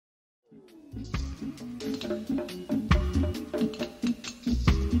2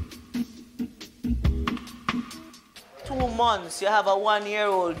 months, you have a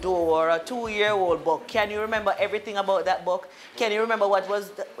 1-year-old doe or a 2-year-old buck. Can you remember everything about that buck? Can you remember what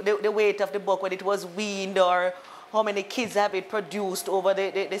was the weight of the buck when it was weaned, or how many kids have it produced over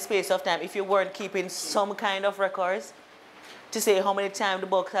the space of time if you weren't keeping some kind of records to say how many times the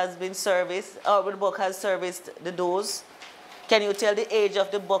buck has been serviced or the buck has serviced the does? Can you tell the age of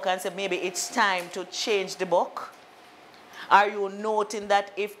the buck and say maybe it's time to change the buck? Are you noting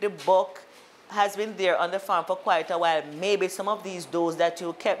that if the buck has been there on the farm for quite a while, maybe some of these does that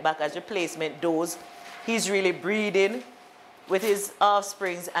you kept back as replacement does, he's really breeding with his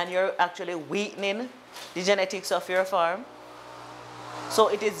offsprings and you're actually weakening the genetics of your farm? So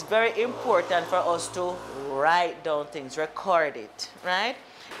it is very important for us to write down things, record it, right?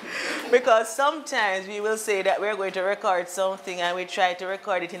 Because sometimes we will say that we're going to record something and we try to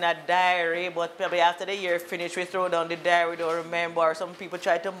record it in a diary, but probably after the year finished, we throw down the diary, we don't remember, or some people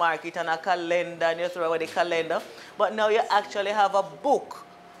try to mark it on a calendar and you throw away the calendar. But now you actually have a book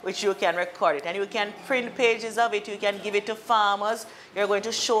which you can record it, and you can print pages of it, you can give it to farmers, you're going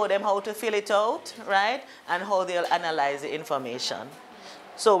to show them how to fill it out, right? And how they'll analyze the information.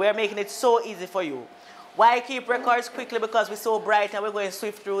 So we're making it so easy for you. Why keep records quickly? Because we're so bright and we're going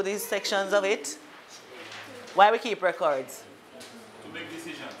swift through these sections of it. Why we keep records? To make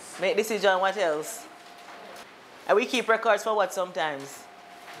decisions. Make decisions, what else? And we keep records for what sometimes?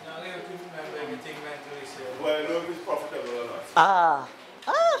 No, they have to remember everything mentally, so. Well, know if it's profitable or not.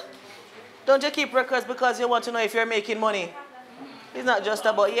 Don't you keep records because you want to know if you're making money? It's not just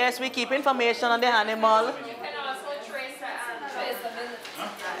about, yes, we keep information on the animal. You can also trace traceability.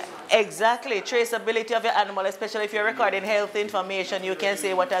 Exactly, traceability of your animal, especially if you're recording health information, you can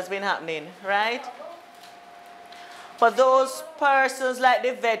say what has been happening, right? For those persons like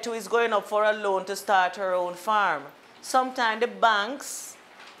the vet who is going up for a loan to start her own farm, sometimes the banks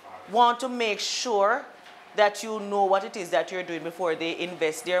want to make sure that you know what it is that you're doing before they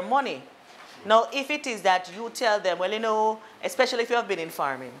invest their money. Now, if it is that you tell them, well, you know, especially if you have been in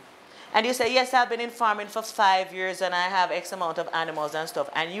farming, and you say, yes, I've been in farming for 5 years and I have X amount of animals and stuff,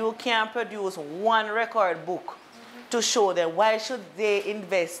 and you can produce one record book to show them, why should they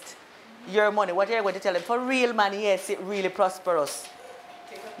invest your money? What are you going to tell them? For real, man, yes, it really prosperous.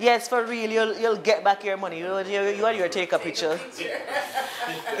 Yes, for real, you'll get back your money. You and your take a picture.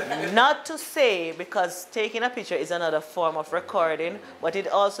 Not to say, because taking a picture is another form of recording, but it's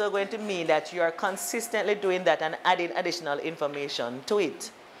also going to mean that you are consistently doing that and adding additional information to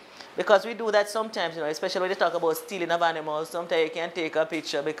it. Because we do that sometimes, you know, especially when they talk about stealing of animals. Sometimes you can take a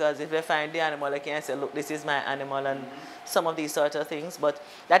picture because if they find the animal, they can say, look, this is my animal, and some of these sort of things. But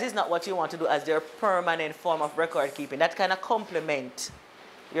that is not what you want to do as your permanent form of record keeping. That kind of complement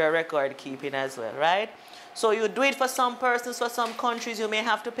your record keeping as well, right? So you do it for some persons, for some countries you may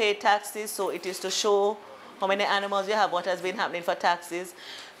have to pay taxes, so it is to show how many animals you have, what has been happening for taxes.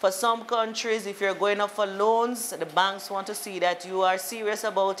 For some countries, if you're going up for loans, the banks want to see that you are serious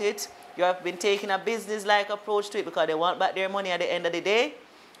about it. You have been taking a business-like approach to it because they want back their money at the end of the day.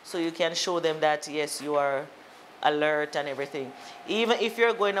 So you can show them that, yes, you are alert and everything. Even if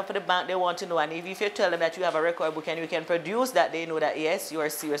you're going up for the bank, they want to know, and if you tell them that you have a record book and you can produce that, they know that yes, you are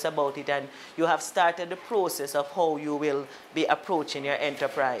serious about it and you have started the process of how you will be approaching your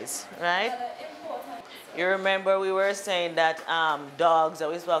enterprise, right? You remember we were saying that dogs, I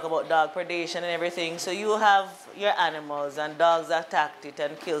always talk about dog predation and everything, so you have your animals and dogs attacked it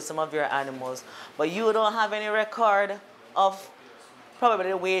and killed some of your animals, but you don't have any record of probably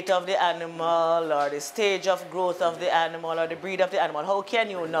the weight of the animal or the stage of growth of the animal or the breed of the animal. How can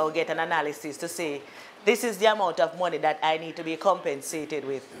you now get an analysis to say, this is the amount of money that I need to be compensated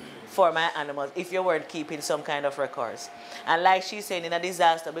with for my animals if you weren't keeping some kind of records? And like she's saying, in a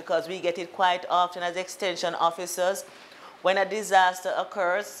disaster, because we get it quite often as extension officers, when a disaster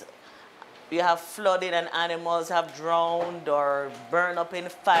occurs, you have flooding and animals have drowned or burned up in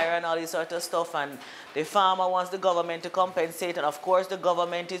fire and all this sort of stuff, and the farmer wants the government to compensate, and of course the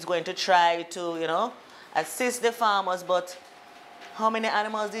government is going to try to, you know, assist the farmers, but how many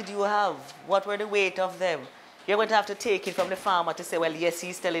animals did you have? What were the weight of them? You're going to have to take it from the farmer to say, well, yes,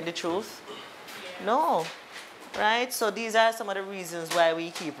 he's telling the truth. No, right? So these are some of the reasons why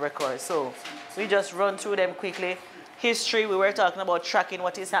we keep records. So we just run through them quickly. History, we were talking about tracking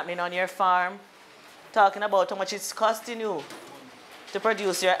what is happening on your farm, talking about how much it's costing you to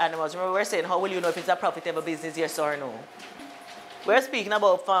produce your animals. Remember, we were saying, how will you know if it's a profitable business, yes or no? We're speaking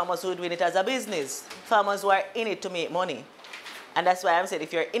about farmers who are doing it as a business, farmers who are in it to make money. And that's why I'm saying,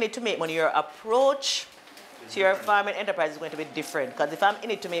 if you're in it to make money, your approach So your farming enterprise is going to be different. Because if I'm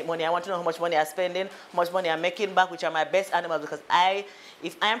in it to make money, I want to know how much money I'm spending, how much money I'm making back, which are my best animals. Because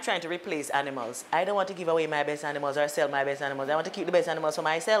if I am trying to replace animals, I don't want to give away my best animals or sell my best animals. I want to keep the best animals for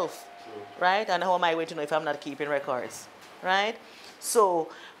myself. Right? And how am I going to know if I'm not keeping records? Right? So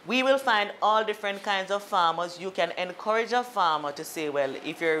we will find all different kinds of farmers. You can encourage a farmer to say, well,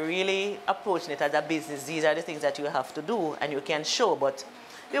 if you're really approaching it as a business, these are the things that you have to do, and you can show. But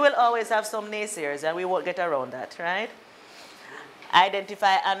we will always have some naysayers, and we won't get around that, right?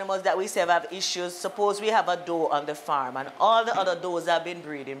 Identify animals that we say have issues. Suppose we have a doe on the farm, and all the other does have been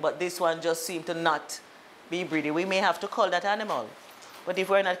breeding, but this one just seemed to not be breeding. We may have to cull that animal. But if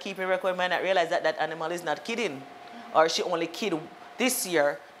we're not keeping record, we might not realize that that animal is not kidding, or she only kid this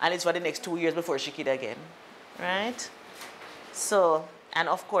year, and it's for the next 2 years before she kid again, right? So, and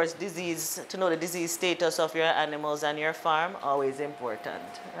of course, disease, to know the disease status of your animals and your farm, always important,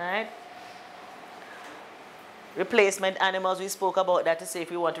 right? Replacement animals, we spoke about that to say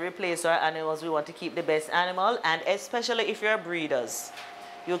if we want to replace our animals, we want to keep the best animal, and especially if you're breeders.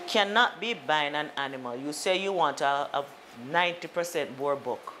 You cannot be buying an animal. You say you want a 90% boar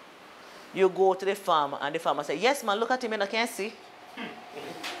buck. You go to the farmer, and the farmer says, yes, man, look at him and I can't see.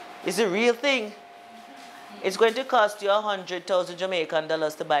 It's a real thing. It's going to cost you 100,000 Jamaican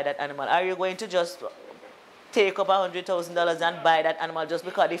dollars to buy that animal. Are you going to just take up $100,000 and buy that animal just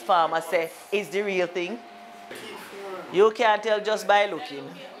because the farmer says it's the real thing? You can't tell just by looking.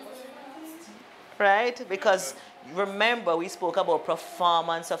 Right? Because remember, we spoke about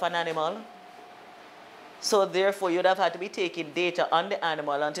performance of an animal. So therefore, you'd have had to be taking data on the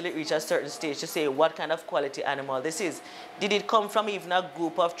animal until it reached a certain stage to say what kind of quality animal this is. Did it come from even a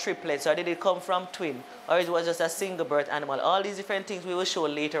group of triplets, or did it come from twin, or it was just a single birth animal? All these different things we will show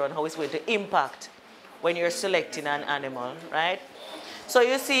later on how it's going to impact when you're selecting an animal, right? So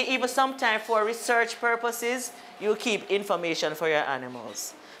you see, even sometimes for research purposes, you keep information for your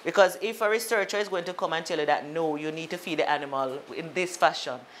animals. Because if a researcher is going to come and tell you that, no, you need to feed the animal in this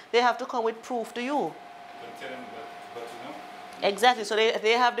fashion, they have to come with proof to you. Exactly, so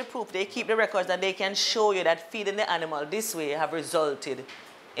they have the proof, they keep the records, and they can show you that feeding the animal this way have resulted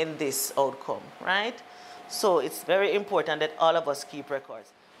in this outcome, right? So it's very important that all of us keep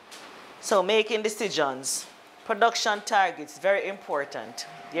records. So making decisions, production targets, very important.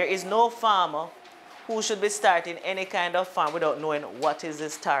 There is no farmer who should be starting any kind of farm without knowing what is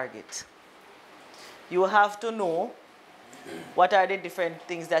his target. You have to know what are the different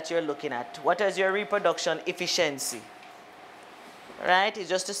things that you're looking at. What is your reproduction efficiency? Right? It's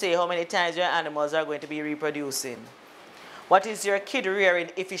just to say how many times your animals are going to be reproducing. What is your kid rearing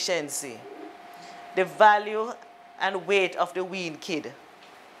efficiency? The value and weight of the weaned kid.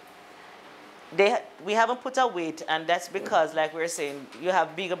 We haven't put a weight, and that's because, like we were saying, you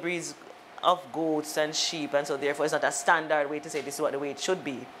have bigger breeds of goats and sheep, and so therefore it's not a standard way to say this is what the weight should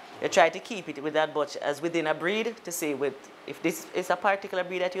be. You try to keep it with that much as within a breed to say if this is a particular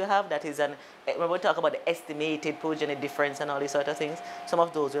breed that you have, that is when we talk about the estimated progeny difference and all these sort of things, some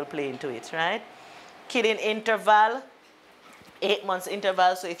of those will play into it, right? Kidding interval, 8 months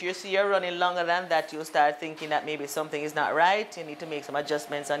interval. So if you see you're running longer than that, you start thinking that maybe something is not right. You need to make some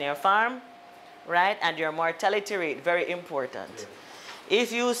adjustments on your farm, right? And your mortality rate, very important.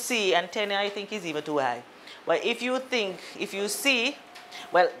 If you see, and 10 I think is even too high, but if you see,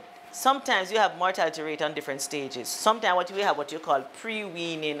 well, sometimes you have mortality rate on different stages. Sometimes we have what you call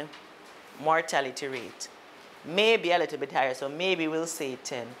pre-weaning mortality rate. Maybe a little bit higher, so maybe we'll say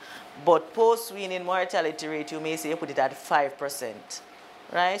 10. But post-weaning mortality rate, you may say you put it at 5%.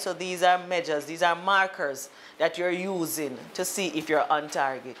 Right? So these are measures, these are markers that you're using to see if you're on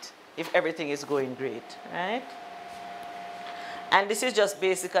target, if everything is going great. Right? And this is just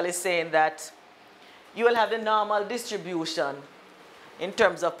basically saying that you will have the normal distribution in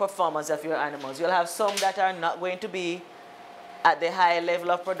terms of performance of your animals. You'll have some that are not going to be at the high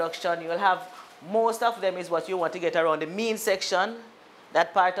level of production. You'll have most of them is what you want to get around the mean section,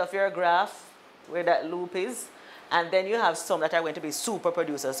 that part of your graph where that loop is. And then you have some that are going to be super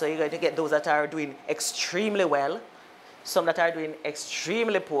producers. So you're going to get those that are doing extremely well, some that are doing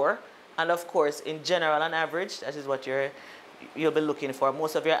extremely poor. And of course, in general and average, that is what you'll be looking for.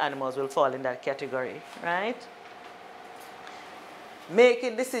 Most of your animals will fall in that category, right?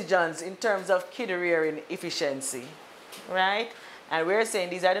 Making decisions in terms of kid rearing efficiency, right? And we're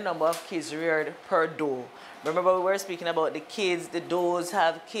saying these are the number of kids reared per doe. Remember we were speaking about the kids, the does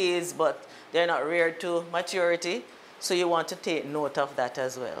have kids, but they're not reared to maturity. So you want to take note of that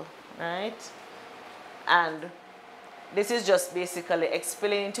as well, right? And this is just basically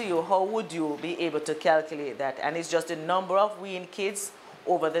explaining to you how would you be able to calculate that. And it's just the number of weaned kids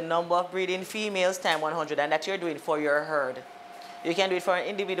over the number of breeding females times 100, and that you're doing for your herd. You can do it for an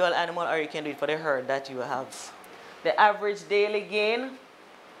individual animal or you can do it for the herd that you have. The average daily gain,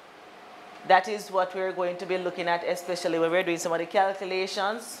 that is what we're going to be looking at, especially when we're doing some of the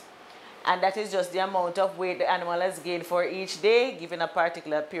calculations. And that is just the amount of weight the animal has gained for each day, given a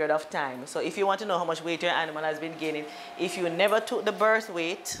particular period of time. So if you want to know how much weight your animal has been gaining, if you never took the birth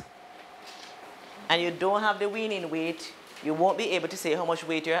weight and you don't have the weaning weight, you won't be able to say how much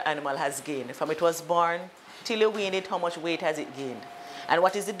weight your animal has gained. From it was born till you wean it, how much weight has it gained? And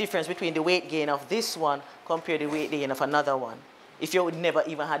what is the difference between the weight gain of this one compared to the weight gain of another one? If you would never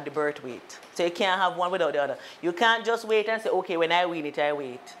even had the birth weight. So you can't have one without the other. You can't just wait and say, okay, when I wean it, I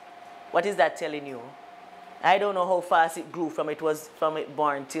wait. What is that telling you? I don't know how fast it grew from it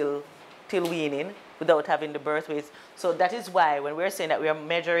born till weaning without having the birth weight. So that is why when we're saying that we are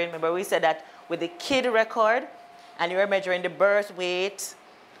measuring, remember we said that with the kid record, and you're measuring the birth weight,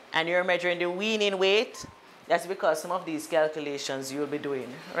 and you're measuring the weaning weight, that's because some of these calculations you'll be doing,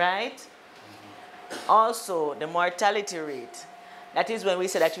 right? Also, the mortality rate. That is when we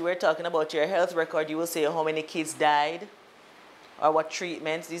said that you were talking about your health record, you will say how many kids died, or what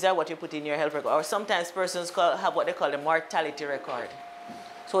treatments. These are what you put in your health record. Or sometimes persons have what they call the mortality record.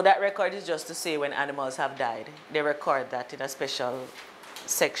 So that record is just to say when animals have died. They record that in a special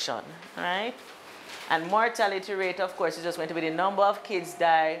section, right? And mortality rate, of course, is just going to be the number of kids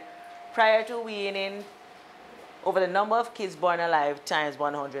die prior to weaning over the number of kids born alive times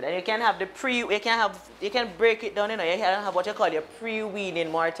 100. And you can have you can break it down, you can have what you call your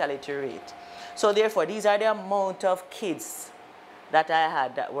pre-weaning mortality rate. So therefore, these are the amount of kids that I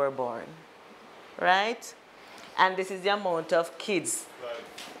had that were born, right? And this is the amount of kids,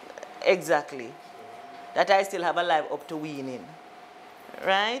 exactly, that I still have alive up to weaning,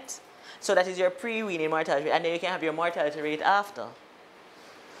 right? So that is your pre-weaning mortality rate, and then you can have your mortality rate after.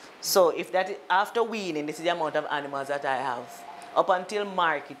 So if that is after weaning, this is the amount of animals that I have. Up until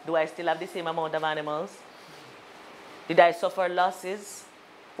market, do I still have the same amount of animals? Did I suffer losses?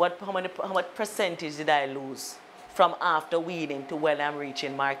 How much percentage did I lose from after weaning to when I'm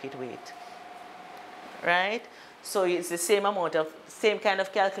reaching market weight? Right? So it's the same kind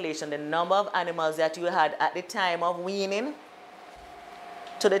of calculation, the number of animals that you had at the time of weaning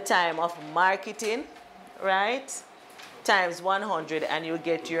to the time of marketing, right? Times 100, and you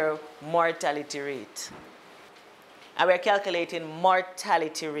get your mortality rate. And we're calculating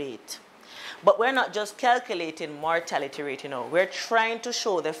mortality rate. But we're not just calculating mortality rate, We're trying to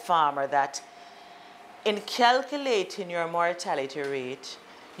show the farmer that in calculating your mortality rate,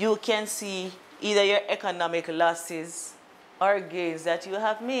 you can see either your economic losses or gains that you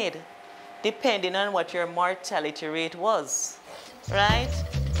have made, depending on what your mortality rate was, right?